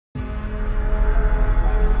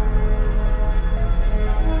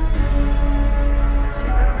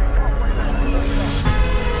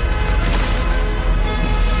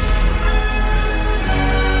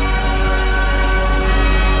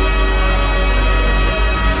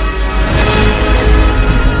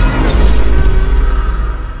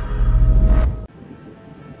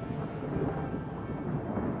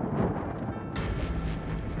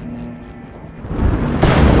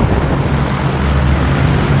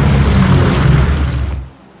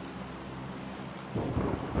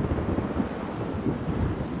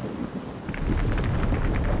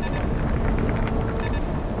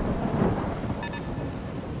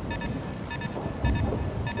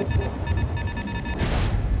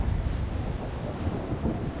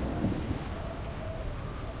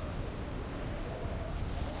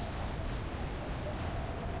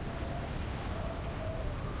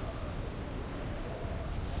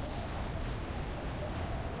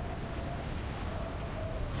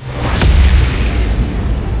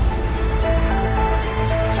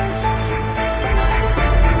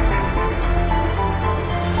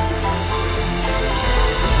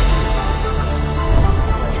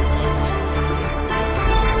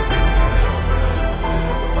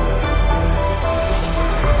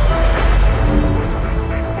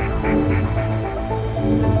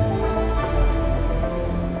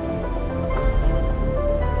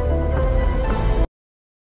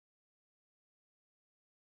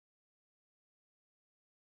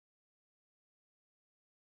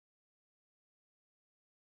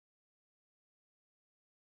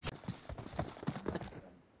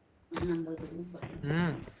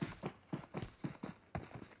ಹ್ಮ್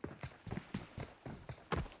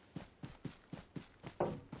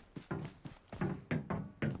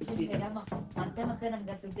ಮತ್ತೆ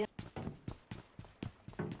ನಮ್ಗೆ ದುಡ್ಡು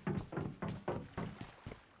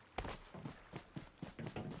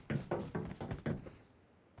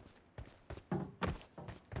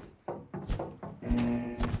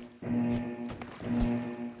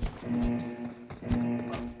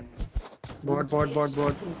ಬಾಟ್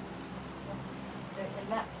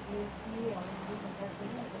ಎಲ್ಲ GST ಅವ್ರದ್ದು ಎಲ್ಲ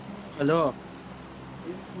ಸೇರಿ 53 ಹಲೋ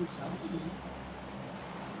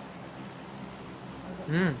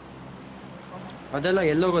ಹ್ಮ್ ಅದೆಲ್ಲ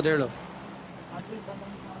ಎಲ್ಲೋಗೋದು ಹೇಳು ಅದು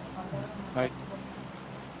 21,000 ಆಯ್ತು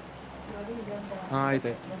ಇದೊಂದು ಹಾ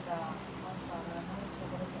ಆಯ್ತಾಯ್ತು 10,000 ಇಷ್ಟ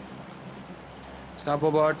ಬರುತ್ತೆ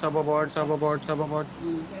ಸಾಬೋಟ್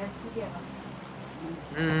ಹಚ್ಚಿದ್ಯಲ್ಲ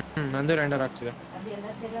ನಂದು ರೆಂಡರ್ ಆಗ್ತಿದೆ ಅದೆಲ್ಲ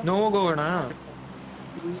ಸೇರಿ ನೋವು ಹೋಗೋಣ ಅದು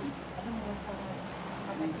 30,000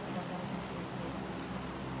 ಪಟಾಕಿ ಕೇಕ್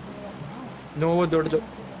ನೋವು ದೊಡ್ಡದು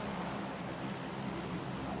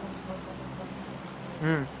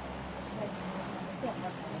ಹ್ಮ್ ಎಷ್ಟಾಯ್ತು 34ಕ್ಕೆ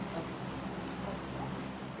 70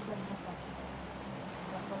 ಇದೊಂದು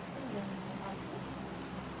 70 ಇದೊಂದು ಹಾಕಿ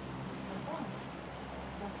ಗೊತ್ತಾ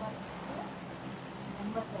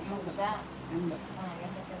 70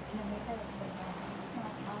 80 ಇನ್ನು ಮೇಲೆ ಒಂದು ಸ್ವಲ್ಪ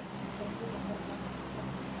ಹಾಕಿದ್ರೆ ಬಂದು 9,000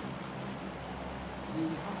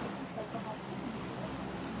 ಅದಕ್ಕೆ ಸ್ವಲ್ಪ ಹಾಕಿ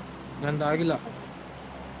ನಂದಾಗಿಲ್ಲ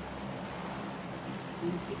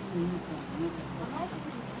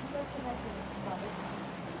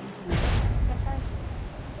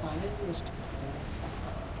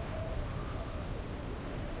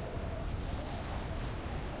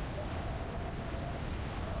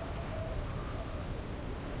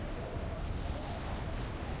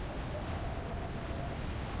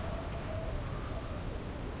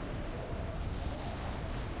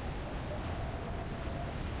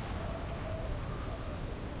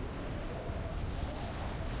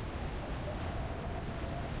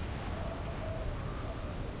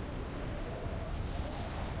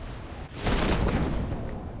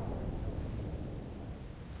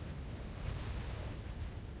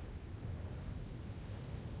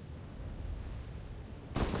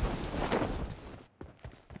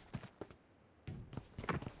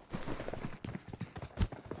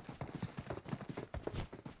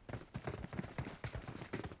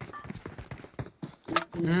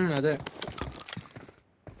ಅದೇ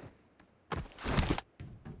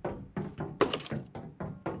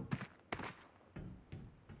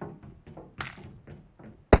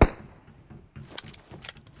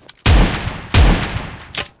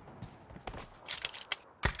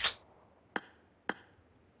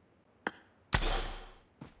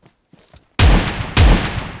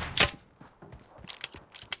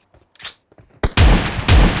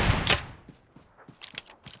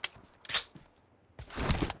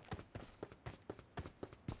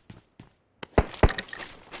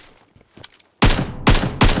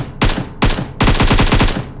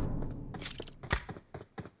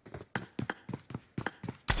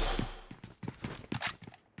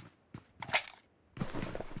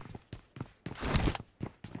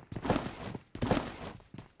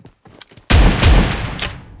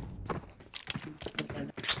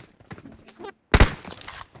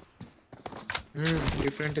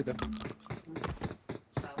ಡಿಫ್ರೆಂಟ್ ಇದೆ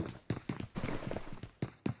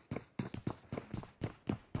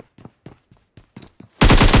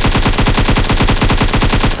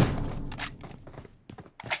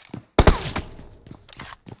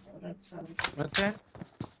ಮತ್ತೆ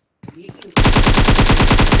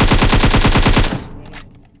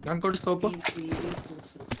ನಾನು ಕೊಡು ಸ್ಕೋಪು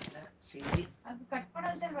ಅದು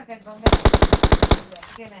ಕಟ್ಕೊಡಂತ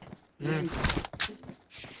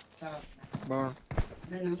ಬಾ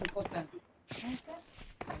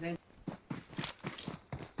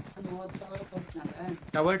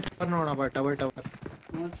ಟವರ್ ನೋಡಪ್ಪ ಟವರ್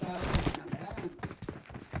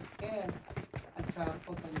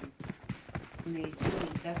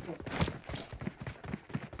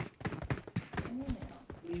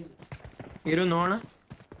ಇರು ನೋಡ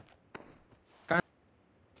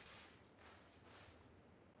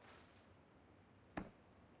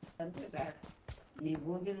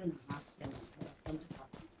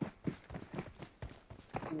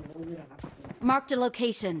Marked a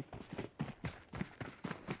location.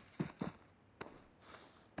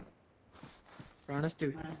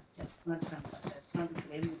 ಕಾಣಿಸ್ತೀವಿ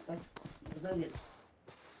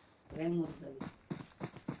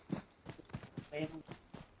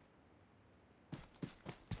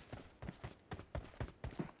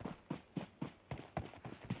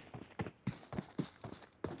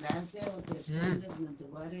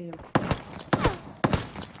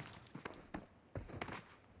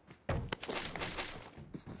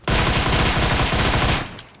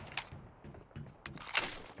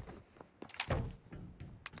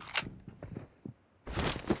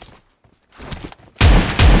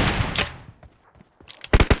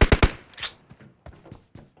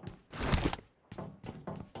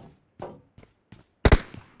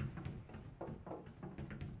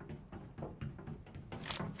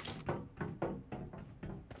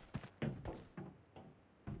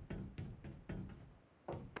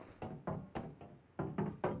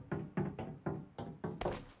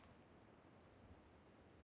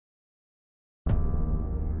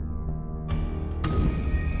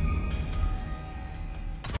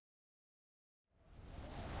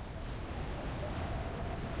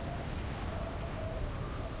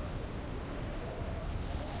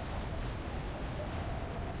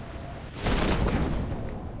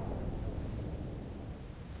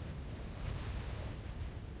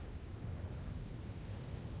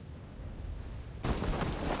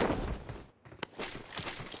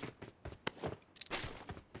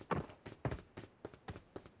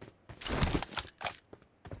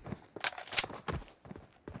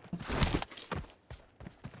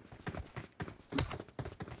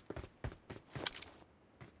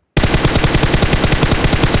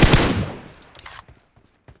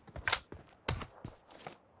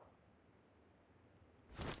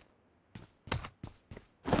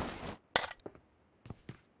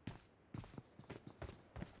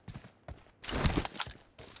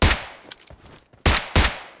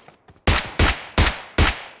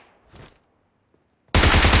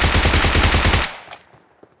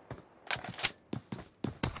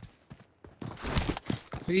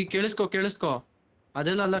ಈ ಕೇಳಿಸ್ಕೋ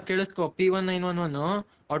ಅದೆಲ್ಲ ಕೇಳಿಸ್ಕೋ P1911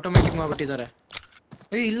 ಆಟೋಮೆಟಿಕ್ ಮಾಡ್ಬಿಟ್ಟಿದ್ದಾರೆ.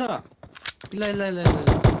 ಇಲ್ಲ ಇಲ್ಲ ಇಲ್ಲ ಇಲ್ಲ ಇಲ್ಲ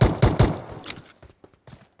ಇಲ್ಲ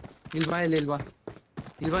ಇಲ್ವಾ ಇಲ್ವಾ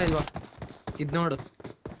ಇಲ್ವಾ ಇಲ್ವಾ ಇದ್ ನೋಡು.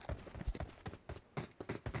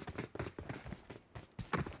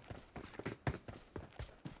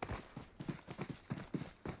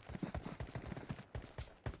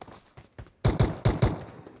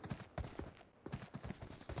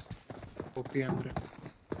 ಒಪ್ಪಿ ಅಂದ್ರೆ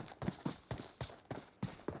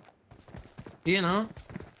ಏನು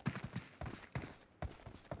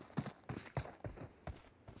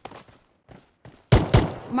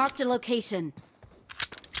Marked a location.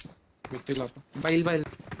 ಗೊತ್ತಿಲ್ಲಪ್ಪ. ಬಾ ಇಲ್ಲಿ ಬಾ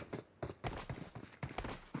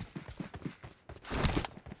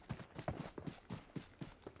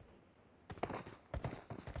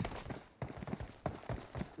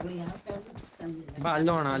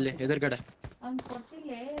ಅಲ್ಲೋಣ ಅಲ್ಲಿ ಎದುರುಗಡೆ. ಅವ್ನು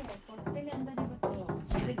ಕೊಟ್ಟಿಲ್ಲ ಅಂತಾನೆ ಗೊತ್ತು.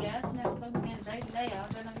 ಇದು ಗ್ಯಾಸ್ ನೆಪ್ಕೊಂಡ್ನಿ ಅಂತ ಇಲ್ಲ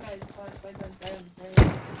ಯಾವ್ದೋ ನಂಗೆ 5 ರೂಪಾಯಿ ಅಂತ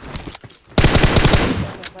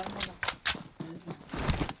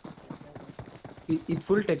ಇದು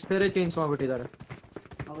ಫುಲ್ ಟೆಕ್ಸ್ಚರೇ ಚೇಂಜ್ ಮಾಡ್ಬಿಟ್ಟಿದ್ದಾರೆ.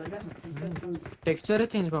 ಟೆಕ್ಸ್ಚರೇ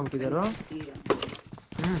ಚೇಂಜ್ ಮಾಡ್ಬಿಟ್ಟಿದ್ದಾರೋ.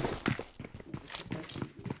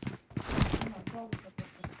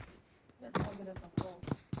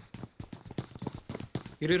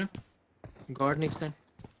 ಇರು God next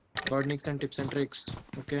time tips and tricks.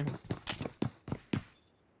 Okay.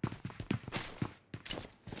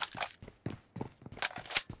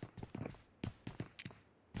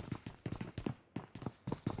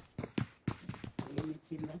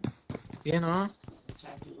 ಏನು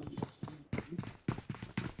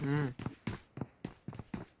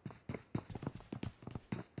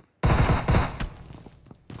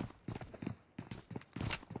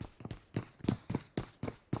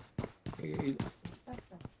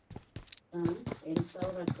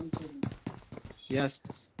yes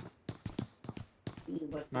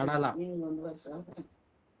ಮಾಡಲ್ಲ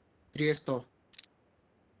 3 years ತೋ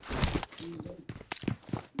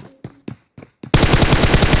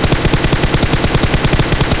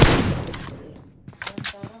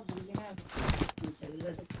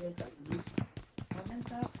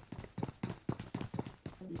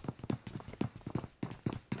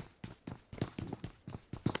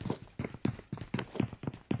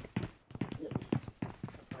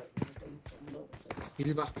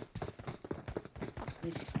ಇಲ್ಲಿ ಬಾ.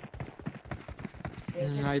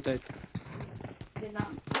 ಆಯ್ತಾಯ್ತು.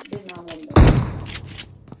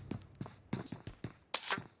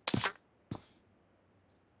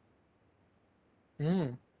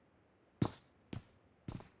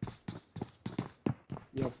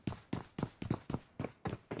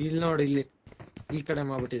 ಇಲ್ಲಿ ನೋಡಿ, ಇಲ್ಲಿ ಈ ಕಡೆ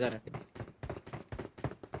ಮಾಡ್ಬಿಟ್ಟಿದ್ದಾರೆ.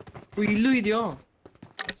 ಇಲ್ಲೂ ಇದೆಯೋ?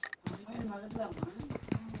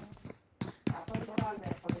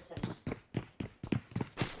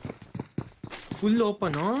 ಫುಲ್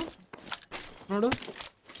ಓಪನ್ ನೋಡು.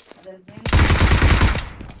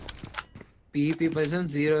 PP ಪರ್ಸನ್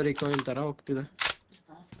 0 ರಿಕಾಯಿಲ್ ತರ ಹೋಗ್ತಿದೆ.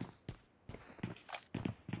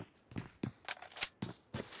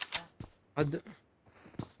 ಅದು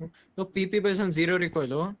PP ಪರ್ಸನ್ 0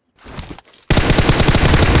 ರಿಕಾಯಿಲ್.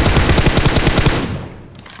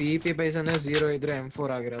 PP ಪರ್ಸನ್ 0 ಇದ್ರೆ M4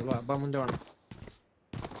 ಆಗಿರಲ್ವಾ? ಬಾ ಮುಂದೆ ಹೋಣ.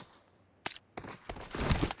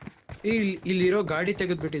 ಇಲ್ಲಿರೋ ಗಾಡಿ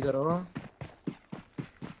ತೆಗೆದ್ಬಿಟ್ಟಿದಾರೋ.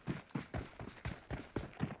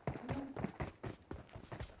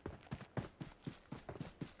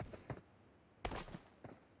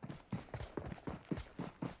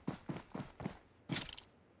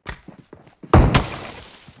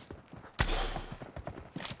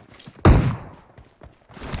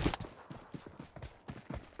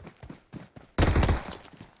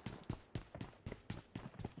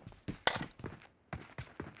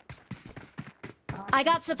 I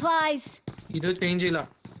got supplies. ಇದು ಚೇಂಜ್ ಇಲ್ಲ.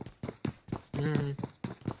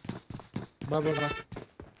 ಬಾ ಬಾ ಬಾ.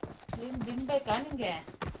 ಬೇಕಾ ನಿಂಗೆ?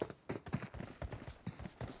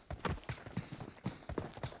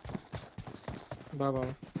 ಬಾ ಬಾ.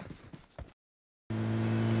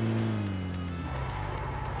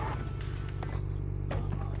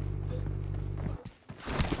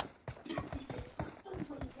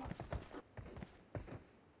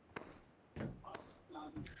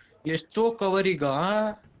 ಎಷ್ಟೋ ಕವರ್ ಈಗ.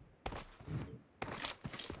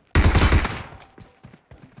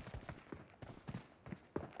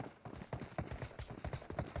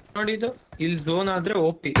 ನೋಡಿದ್ದು ಇಲ್ಲಿ ಝೋನ್ ಆದ್ರೆ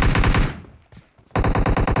ಓಪಿ.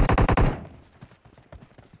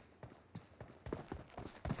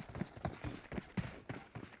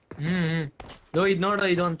 ಇದ್ ನೋಡು,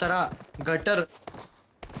 ಇದು ಒಂಥರ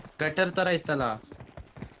ಗಟರ್ ತರ ಇತ್ತಲ್ಲ.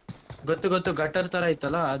 ಗೊತ್ತು ಗಟರ್ ತರ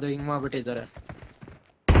ಇತ್ತಲ್ಲ, ಅದು ಹಿಂಗ್ ಮಾಡ್ಬಿಟ್ಟಿದ್ದಾರೆ.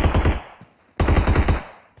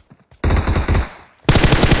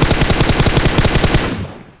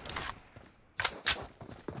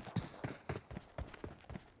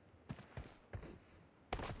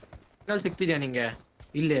 ಸಿಕ್ತಿದ್ಯಾ ನಿಂಗೆ?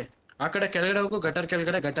 ಇಲ್ಲಿ ಆ ಕಡೆ ಕೆಳಗಡೆ ಹೋಗು, ಗಟರ್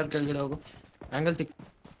ಕೆಳಗಡೆ ಹೋಗು. ಆಂಗಲ್ ಸಿಕ್.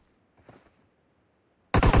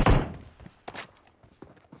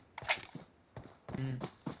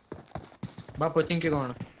 ಬಾ ಪೊಚಿಂಕಿಗೆ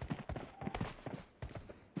ಹೋಗೋಣ.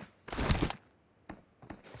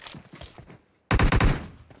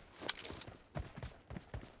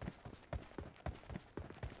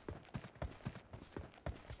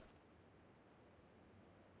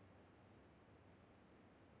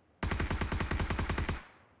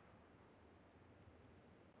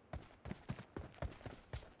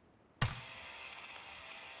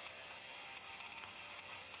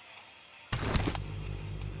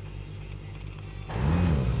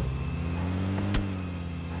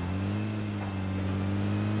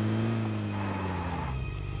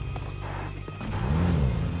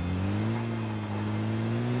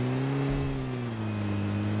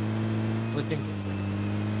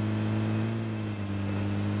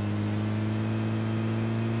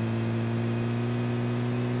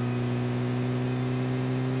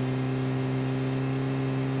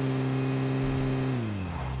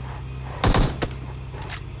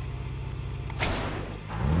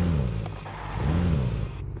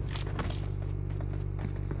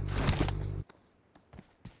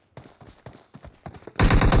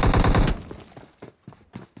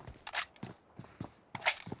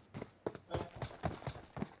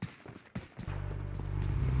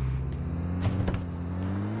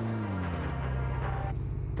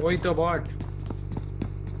 ಹೋಯ್ತು ಬಾಟ್.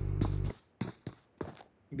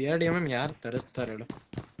 BRDM ಯಾರು ತರಿಸ್ತಾರೆ ಹೇಳು?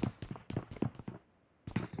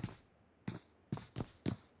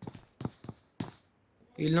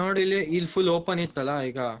 ಇಲ್ಲಿ ನೋಡಿ, ಇಲ್ಲಿ ಫುಲ್ ಓಪನ್ ಇತ್ತಲ್ಲ.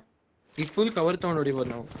 ಈಗ ಫುಲ್ ಕವರ್ ತಗೊಂಡು ಹೊಡಿಬೋದು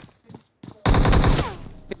ನಾವು.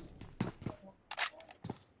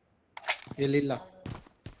 ಎಲ್ಲಿಲ್ಲ.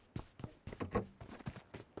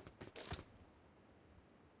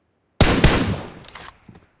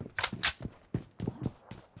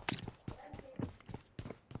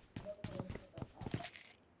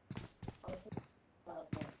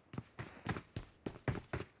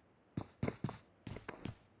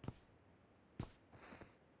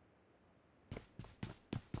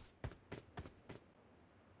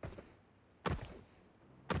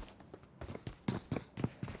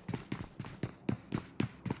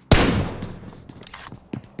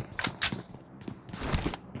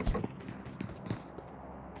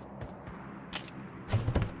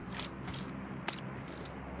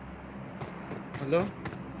 Hello,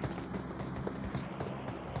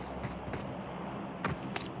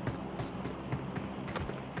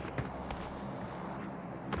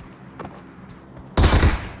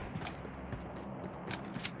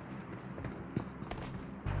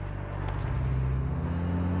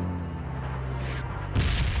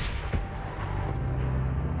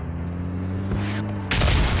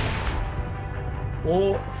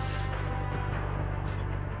 Oh.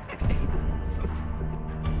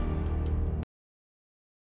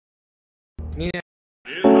 ನೀನೆ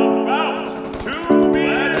Is about to be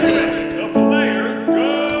finished. The players,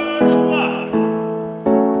 good luck.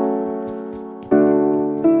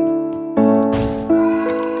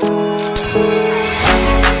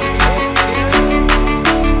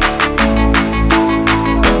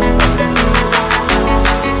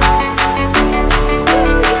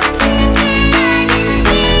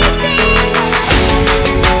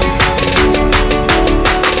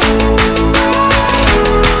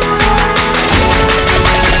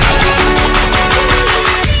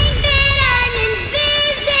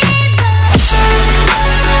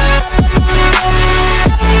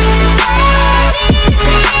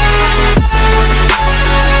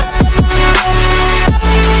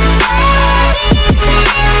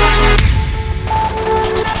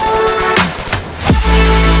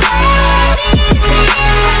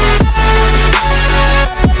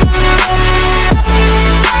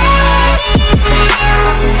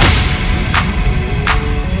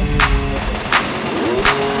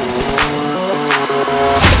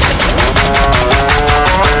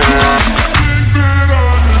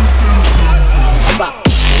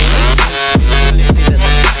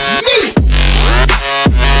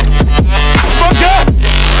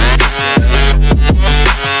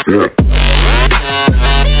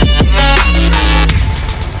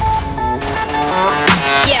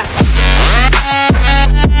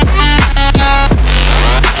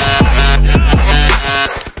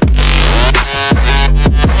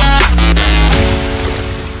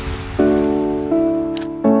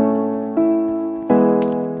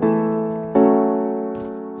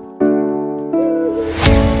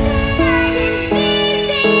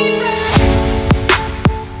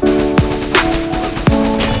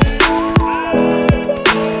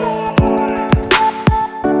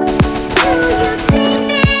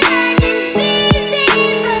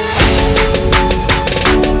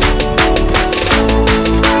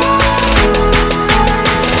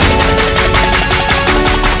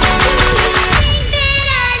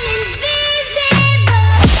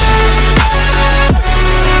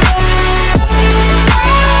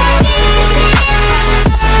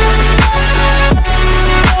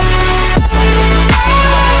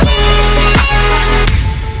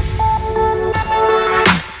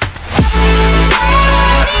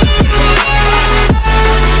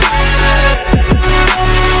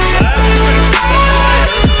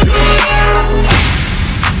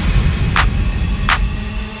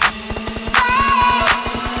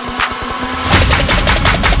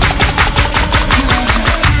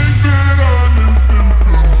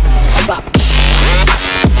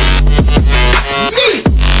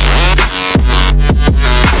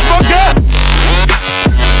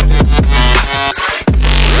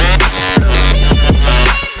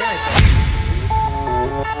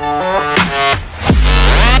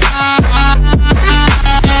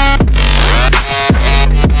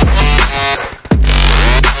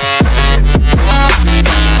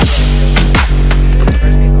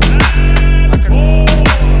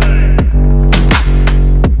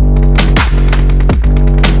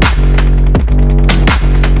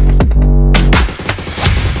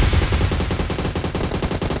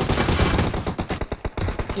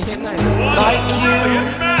 Like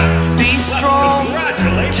you, be strong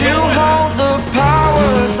to hold the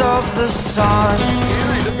powers of the sun.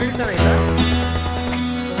 ಇದು ಬೀಳ್ತಾನೆ ಇಲ್ಲ.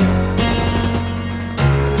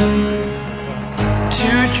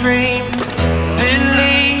 To dream,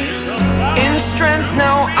 believe in strength.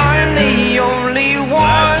 Now I'm the only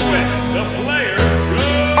one, The players,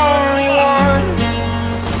 good. only one.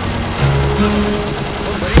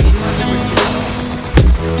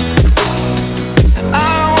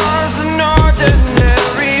 I was an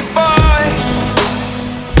ordinary boy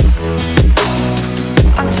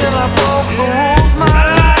until I broke the rules. My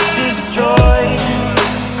life destroyed.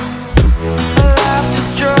 Life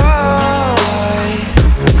destroyed.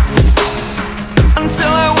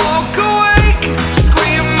 Until I woke awake,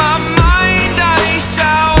 scream my mind, I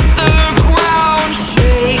shout.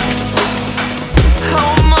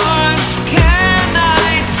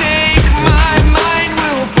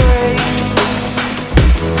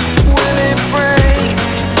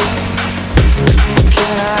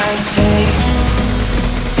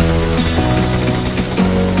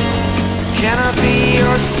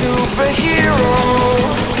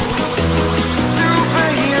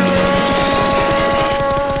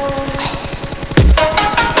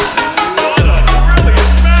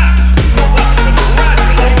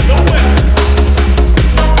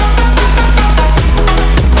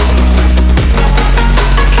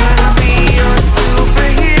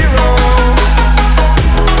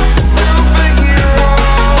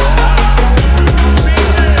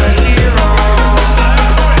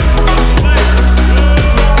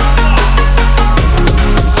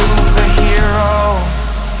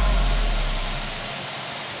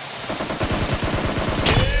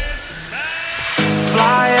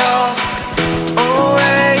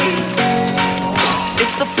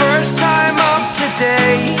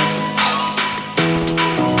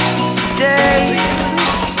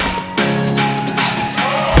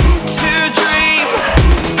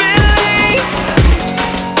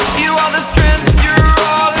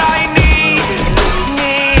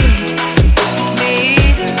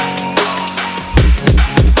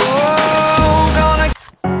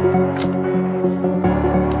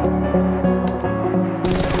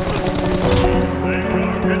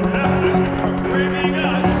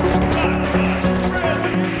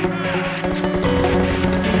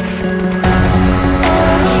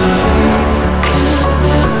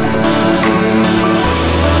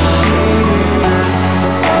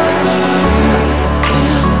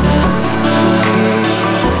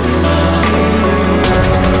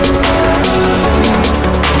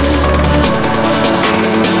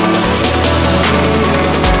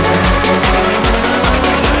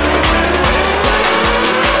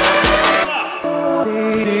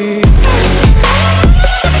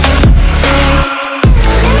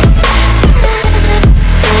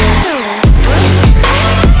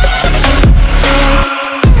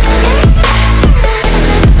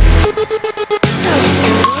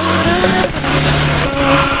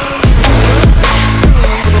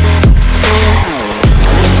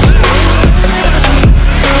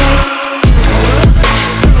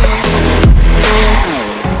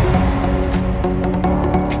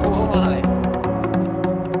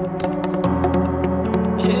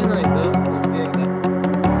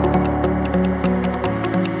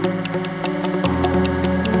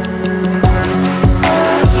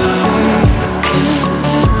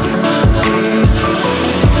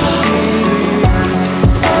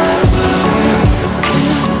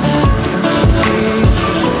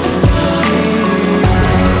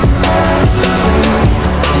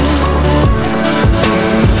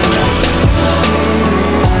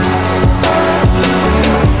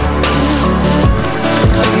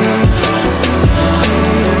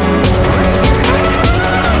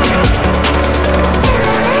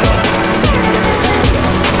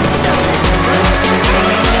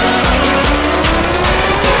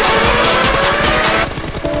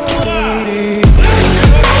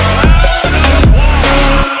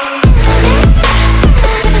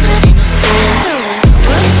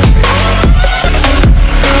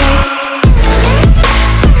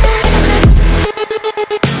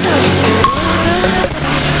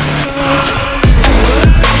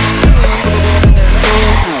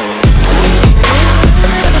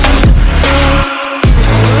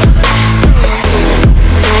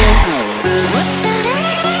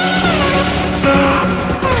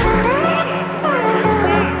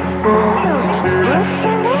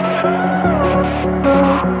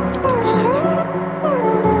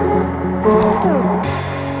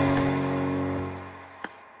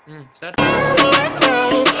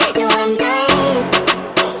 No, I'm not